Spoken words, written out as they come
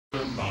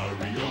Super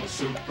Mario,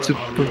 Super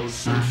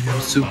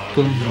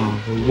Mario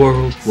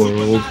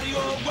World.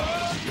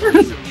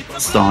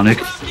 Sonic.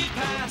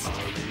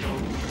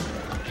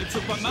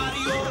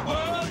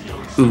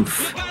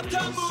 Oof.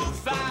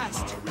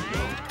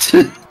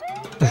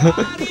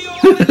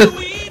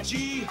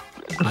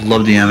 I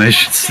love the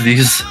animations to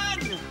these.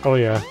 Oh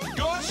yeah.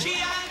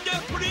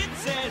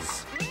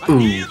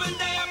 Ooh.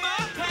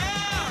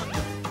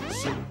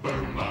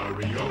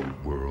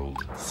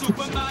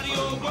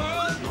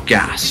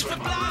 Gasp.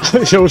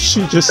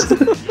 Yoshi just...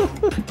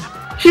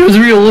 He was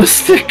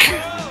realistic.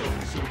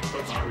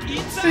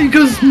 He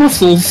goes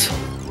muscles.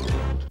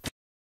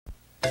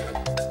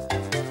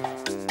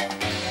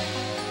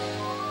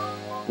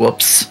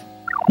 Whoops.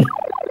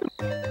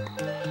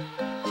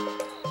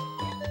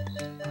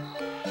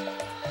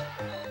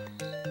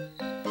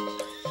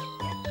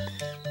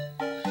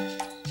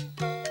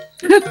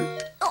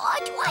 Oh,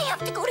 do I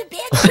have to go to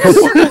bed?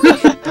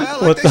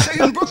 Well, What like they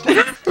say in Brooklyn,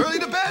 early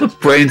to bed. The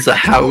brain's a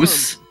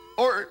house.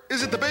 Or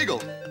is it the bagel?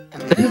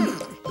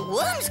 The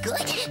worm's good.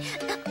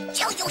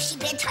 Tell Yoshi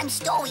bedtime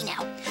story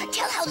now.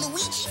 Tell how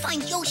Luigi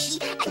finds Yoshi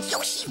and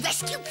Yoshi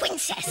rescue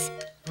Princess.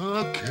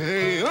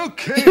 Okay.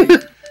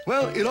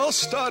 Well, it all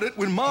started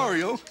when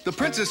Mario, the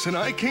princess, and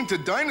I came to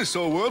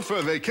Dinosaur World for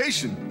a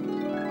vacation.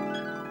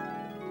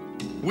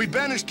 We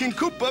banished King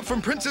Koopa from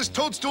Princess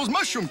Toadstool's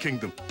Mushroom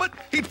Kingdom, but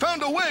he'd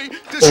found a way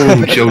to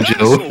Oh,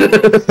 JoJo.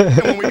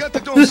 And when we got to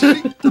Dome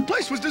City, the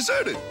place was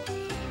deserted.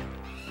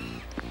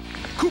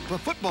 Koopa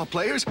football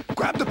players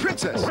grabbed the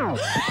princess.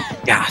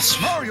 Gasp.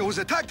 Mario was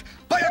attacked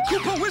by a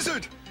Koopa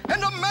wizard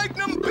and a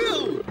Magnum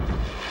Bill.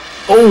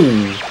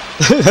 Oh.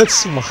 That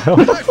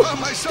smile. I found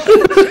myself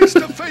face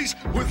to face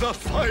with a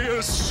fire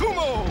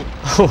sumo.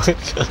 Oh my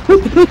god.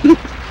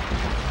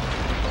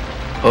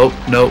 Oh,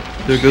 no.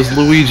 There goes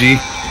Luigi.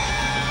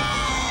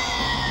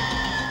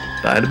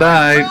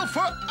 Bye-bye. Fell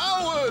for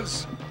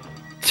hours.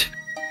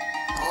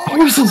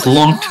 Hours is a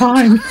long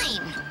time.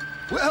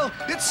 Well,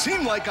 it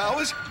seemed like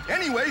hours.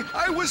 Anyway,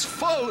 I was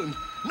falling.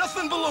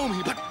 Nothing below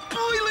me but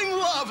boiling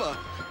lava.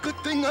 Good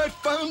thing I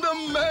found a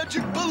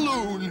magic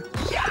balloon.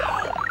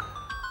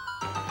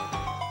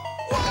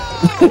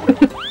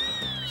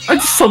 I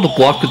just saw the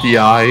block with the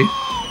eye.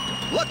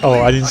 Luckily,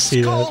 Oh, I didn't a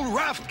see that. skull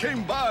raft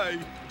came by.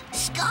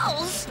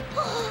 Skulls?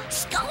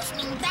 Skulls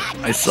mean bad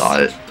news. I saw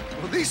it.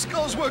 Well, these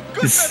skulls were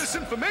good This-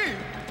 medicine for me.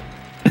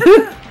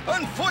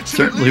 Unfortunately,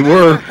 Certainly they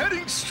were.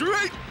 heading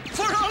straight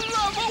for a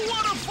lava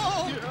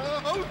waterfall.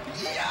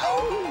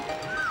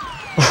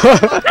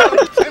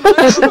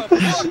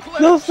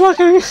 No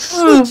fucking...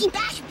 Luigi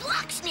bash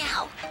blocks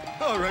now.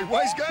 All right,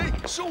 wise guy.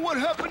 So what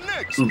happened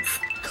next? Oof.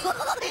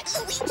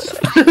 Luigi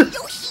found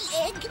Yoshi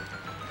egg.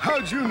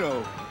 How'd you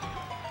know?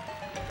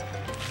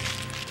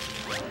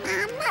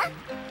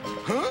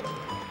 Huh?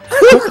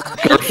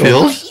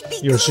 Garfield.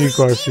 Yoshi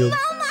Garfield.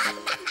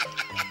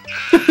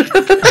 You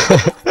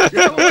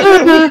know,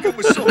 I think it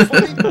was so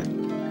funny.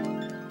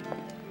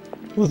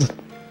 What the...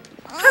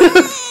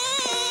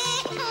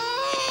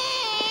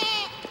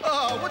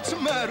 Oh, what's the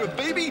matter,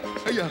 baby?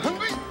 Are you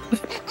hungry?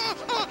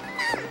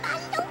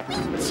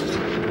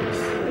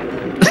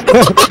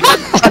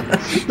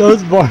 That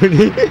was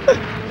Barney.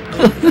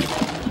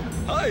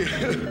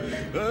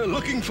 Hi.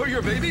 Looking for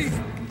your baby?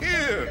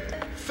 Here.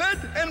 Fed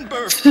and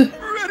birthed.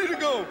 Ready to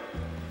go.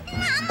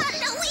 Mama,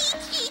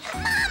 Luigi!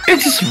 Mama! It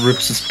just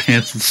rips his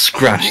pants and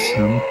scratches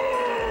him.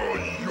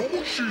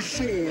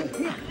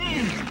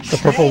 The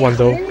purple one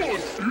though.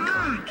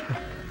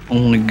 Oh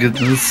my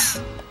goodness.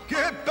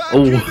 Get back,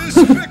 Oh. you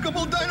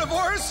despicable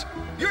Dinosaurus!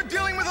 You're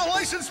dealing with a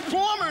licensed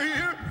plumber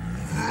here.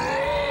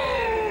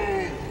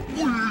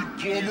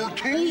 Plumber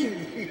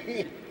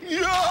too.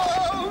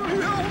 No.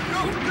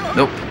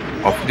 Nope.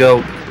 Off we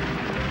go.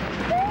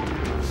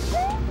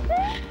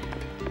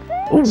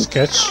 Oh,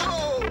 sketch.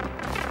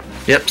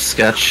 Yep,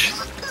 sketch.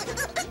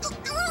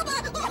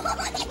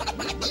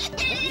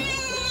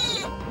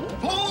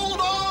 Hold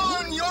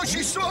on,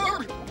 Yoshi sir!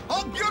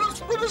 I'll get us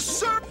to the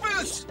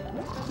surface!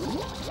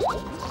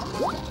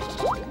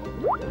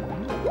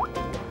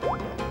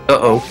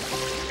 Uh-oh.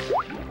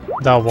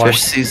 That one.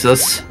 Fish sees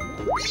us.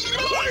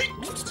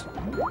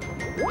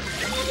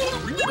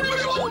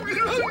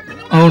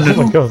 Oh Oh my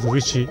no. god,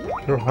 Luigi,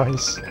 your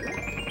eyes.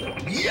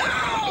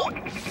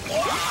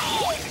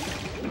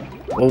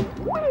 Oh.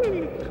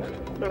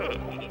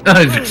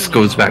 It just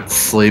goes back to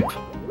sleep.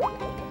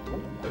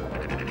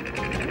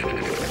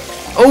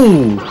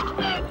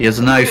 Oh! He has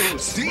a knife.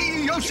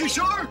 See, Yoshi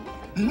sir?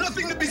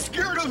 Nothing to be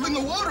scared of in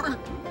the water.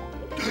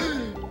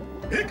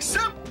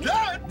 Except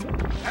that!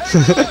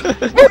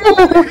 Hang on!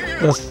 Over here.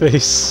 That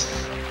face.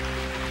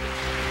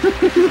 We're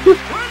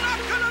not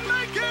gonna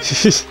make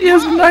it! He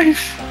has a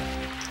knife.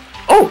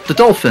 Oh, the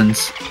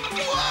dolphins.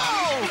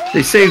 Whoa!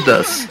 They saved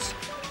us.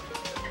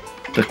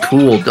 The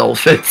cool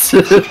dolphins.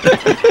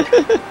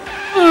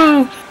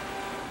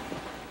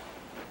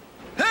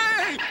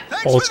 Hey!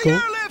 Thanks Old for school?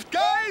 the airlift,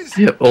 guys!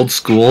 Yep, old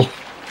school.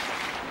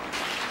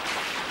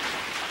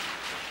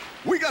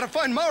 We gotta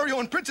find Mario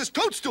and Princess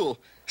Toadstool.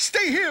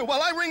 Stay here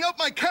while I ring out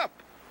my cap.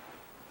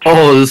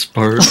 Oh, this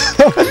part.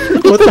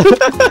 What the?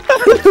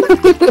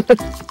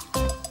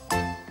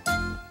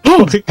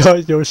 Oh my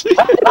god, Yoshi. Hey,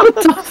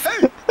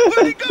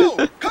 where'd he go?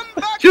 Come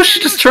back! Yoshi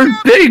here, just you turned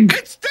scamp! big.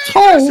 It's dangerous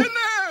Tall. in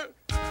there!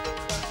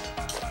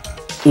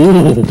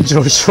 Ooh.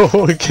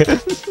 Jojo again.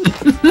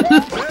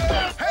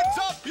 Heads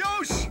up,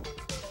 Yosh!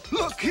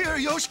 Look here,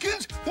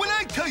 Yoshkins. When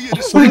I tell you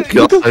to Oh my stay,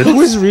 god.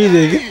 Who is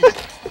reading?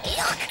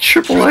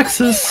 Triple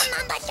X's.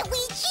 Remember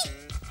Luigi?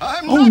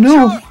 I'm Oh not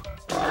no. sure.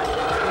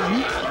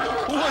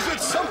 Was it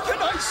something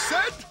I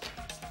said?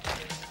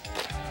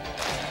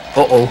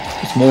 Uh-oh.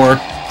 There's more.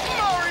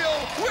 Mario,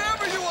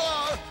 wherever you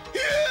are!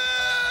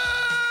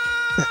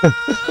 Yeah!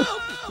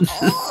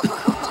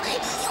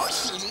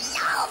 Yoshi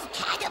love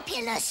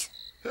caterpillars.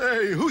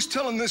 Hey, who's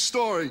telling this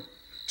story?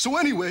 So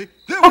anyway,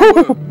 there we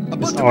were,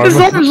 about to His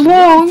arm is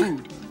long.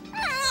 food.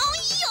 Oh,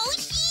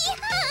 Yoshi,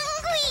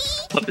 hungry.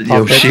 Puppet Puppet.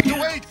 Yoshi. To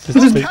wait, He's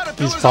those big-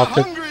 caterpillars he's are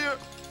puppet. hungrier.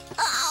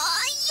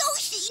 Oh,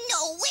 Yoshi, no,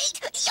 wait.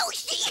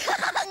 Yoshi,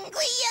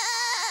 hungrier.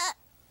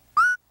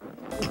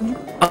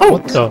 Oh,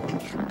 What the?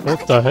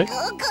 What the heck?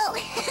 Go,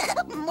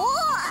 go. More.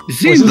 you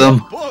see them.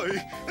 Boy,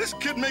 this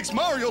kid makes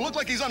Mario look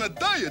like he's on a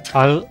diet.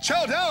 I'll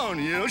Chow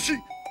down, Yoshi.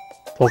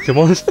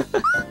 Pokemon.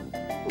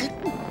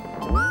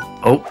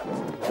 Oh.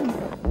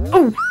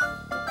 Oh.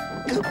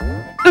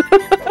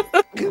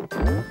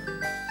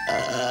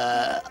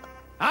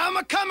 I'm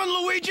a coming,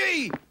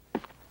 Luigi.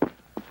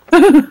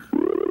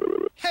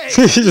 Hey,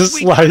 He just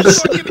sweet brother,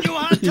 slides. we're giving you a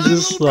hard He time,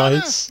 just little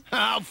brother. slides.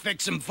 I'll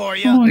fix him for Oh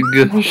you. my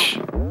gosh.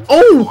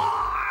 Oh!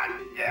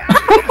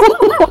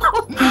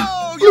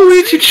 No,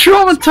 Luigi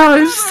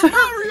traumatized.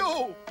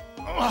 Mario!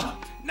 Oh,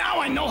 now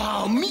I know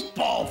how a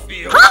meatball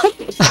feels.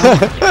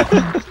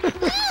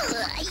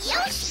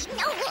 Yoshi,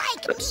 no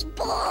like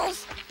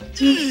meatballs.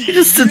 He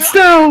just sits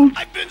down.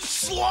 I've been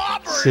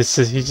slobbering. He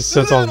just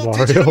sits on That'll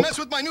teach you to Mario. mess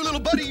with my new little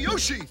buddy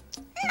Yoshi.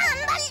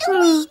 Mama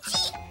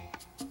Luigi.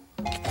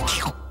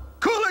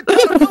 Cool it,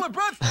 caterpillar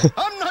breath.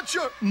 I'm not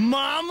sure.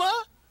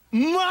 Mama?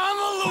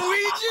 Mama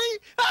Luigi?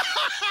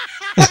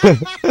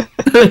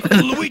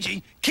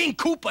 Luigi, King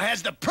Koopa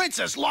has the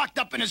princess locked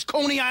up in his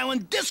Coney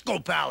Island disco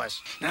palace.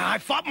 Now, I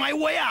fought my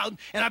way out,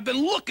 and I've been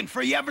looking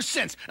for you ever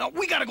since. Now,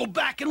 we gotta go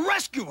back and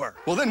rescue her.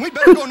 Well, then we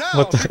better go now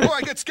What the- before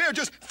I get scared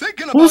just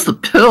thinking What was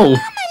about the pill?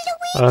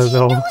 I don't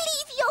know. Don't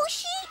leave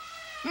Yoshi.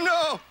 it.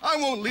 No, I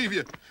won't leave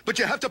you. But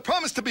you have to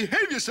promise to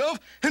behave yourself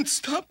and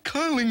stop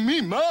calling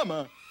me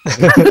Mama.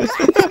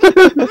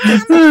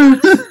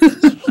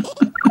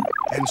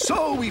 And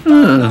so we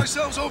found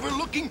ourselves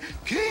overlooking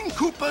King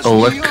Koopa's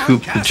Elect neon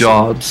Koop castle.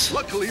 jobs.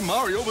 Luckily,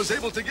 Mario was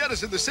able to get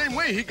us in the same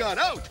way he got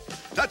out.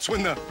 That's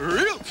when the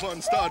real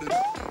fun started.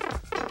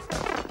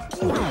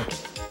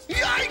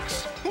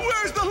 Yikes!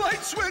 Where's the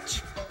light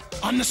switch?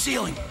 On the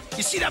ceiling.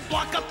 You see that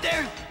block up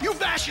there? You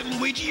bash it,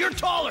 Luigi. You're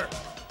taller.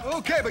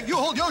 Okay, but you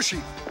hold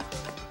Yoshi.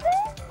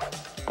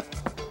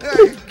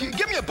 Hey,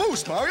 give me a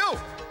boost, Mario.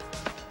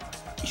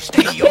 You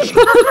stay, Yoshi.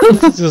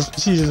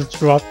 He just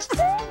dropped.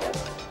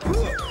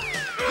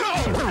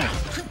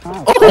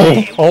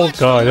 Oh! Oh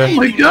god. Oh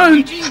my god!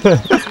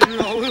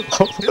 No,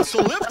 it's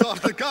the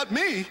liftoff that got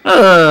me.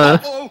 Uh,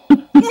 Oh,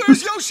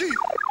 where's Yoshi?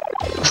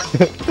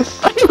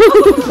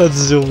 Let's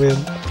zoom in.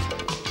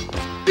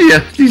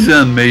 yeah, these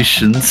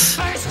animations.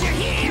 First you're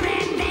here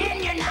and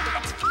then you're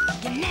not.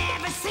 You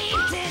never seem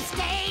to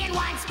stay in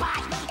one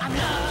spot. I'm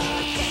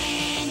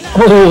looking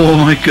Oh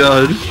my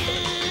god.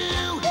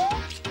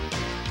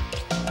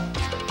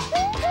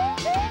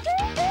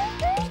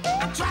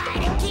 I'm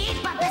trying to keep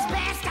up as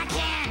best I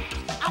can.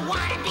 I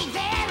want to be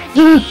there if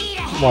you need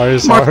a hand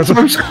Mario's Mark's arm.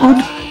 arm's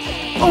gone.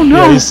 Oh Yeah,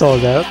 no! you saw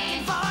that.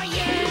 for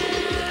you.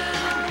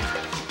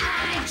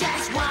 I'm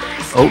just one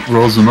Oh,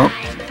 rolls him up.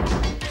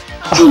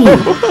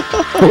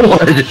 What?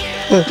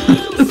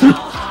 so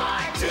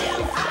hard to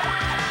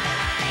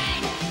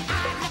find.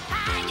 I'm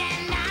looking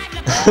and I'm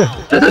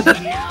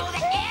looking. You know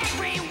that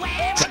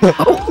everywhere I go,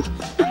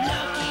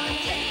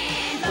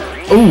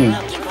 Oh!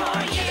 looking for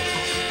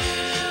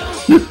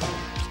you.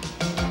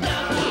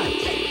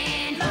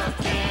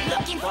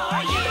 Looking for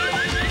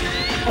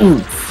you.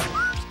 Oof.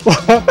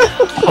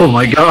 Oh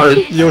my god.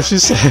 Yoshi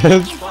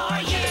said,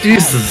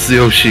 Jesus,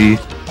 Yoshi.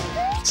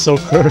 so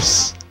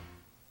curse.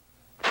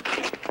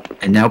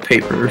 And now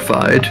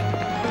paperified.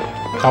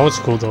 That was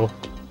cool though.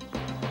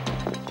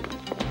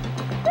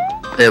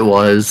 It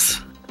was.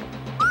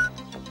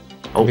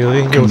 Oh,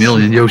 Chameleon Yoshi.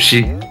 Chameleon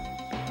Yoshi.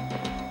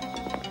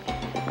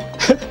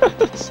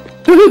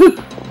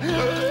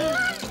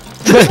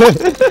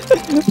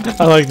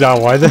 I like that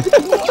one.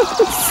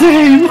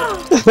 Same!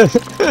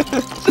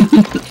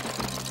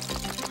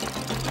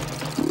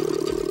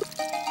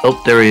 Oh,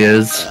 there he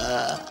is.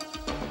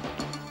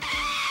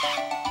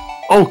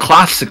 Oh,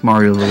 classic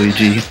Mario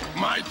Luigi.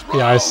 My throat.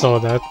 Yeah, I saw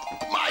that.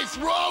 My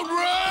throat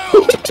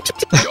room.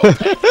 You'll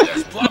pay for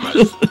this,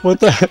 plumbers. What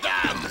the heck?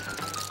 Damn.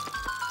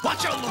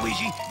 Watch out,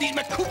 Luigi. These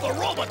Makupa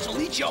robots will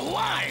eat you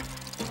alive.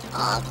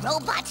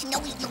 Robots know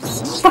eat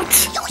Luigi.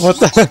 What? Yoshi What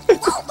the eats heck?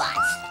 robots.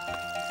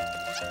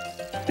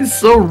 He's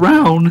so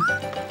round.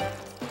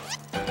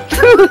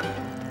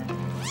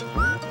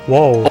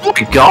 Whoa. Oh my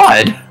my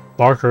god!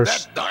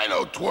 Markers. That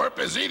dino twerp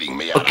is eating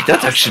me. Okay,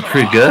 that's actually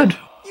pretty good.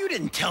 You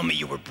didn't tell me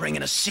you were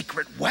bringing a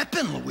secret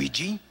weapon,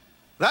 Luigi.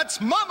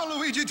 That's Mama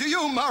Luigi to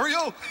you,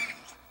 Mario.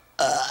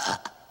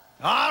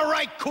 All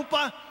right,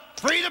 Koopa.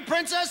 Free the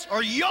princess,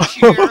 or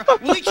Yoshi here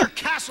will eat your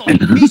castle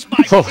piece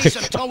by piece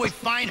until we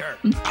find her.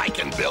 I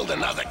can build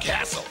another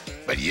castle,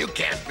 but you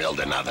can't build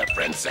another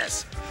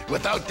princess.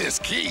 Without this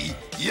key,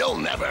 you'll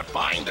never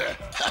find her.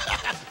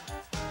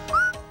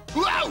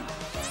 Whoa!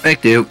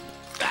 Thank you.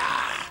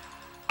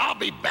 I'll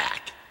be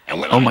back. And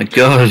when Oh I my do,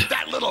 god.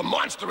 that little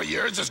monster of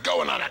yours is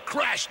going on a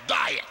crash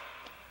diet.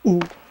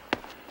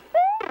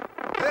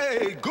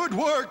 Hey, good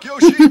work,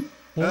 Yoshi.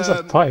 What was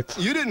that pipe?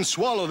 You didn't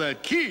swallow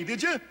that key,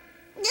 did you?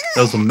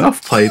 That was a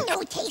mouth pipe. You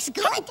know it tastes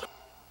good.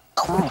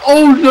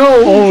 Oh no!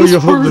 Oh, Just yo,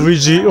 heard-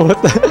 Luigi,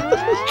 what the?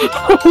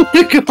 Oh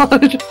my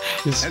god!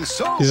 His, And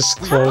so his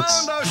we clothes.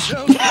 found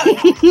ourselves back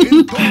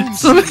in Bone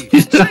Some of City,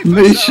 these safe and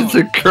animations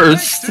sound. are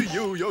cursed. Thanks to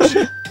you,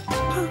 Yoshi.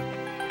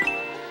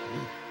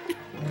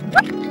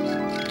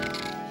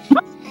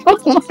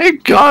 Oh my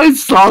god, I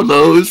saw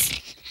those!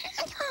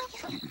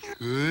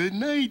 Good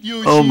night,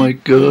 Yoshi. Oh my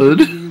god.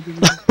 Luigi.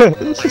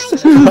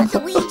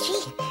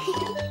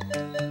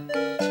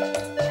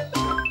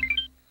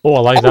 Oh, I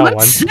like Oh, that that's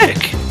one.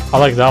 sick! I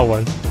like that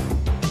one.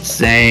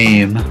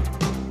 Same.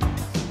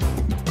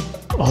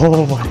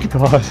 Oh my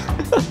god.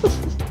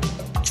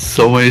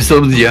 Some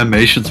of the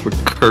animations were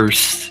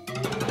cursed.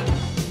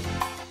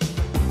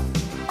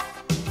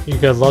 You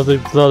got a lot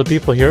of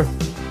people here.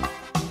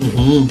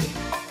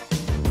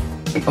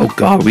 Oh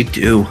god, we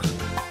do.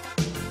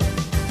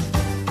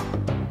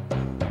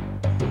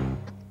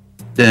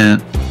 Damn.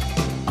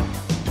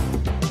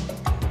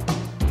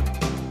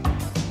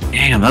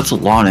 Damn, that's a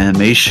lot of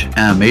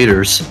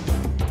animators.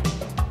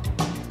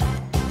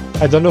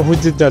 I don't know who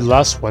did that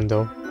last one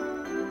though.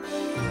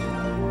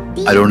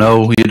 I don't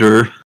know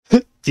either.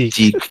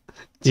 Deke.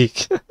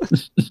 Deke. Deke.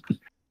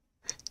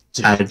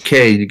 Add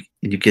K and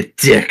you get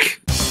Dick.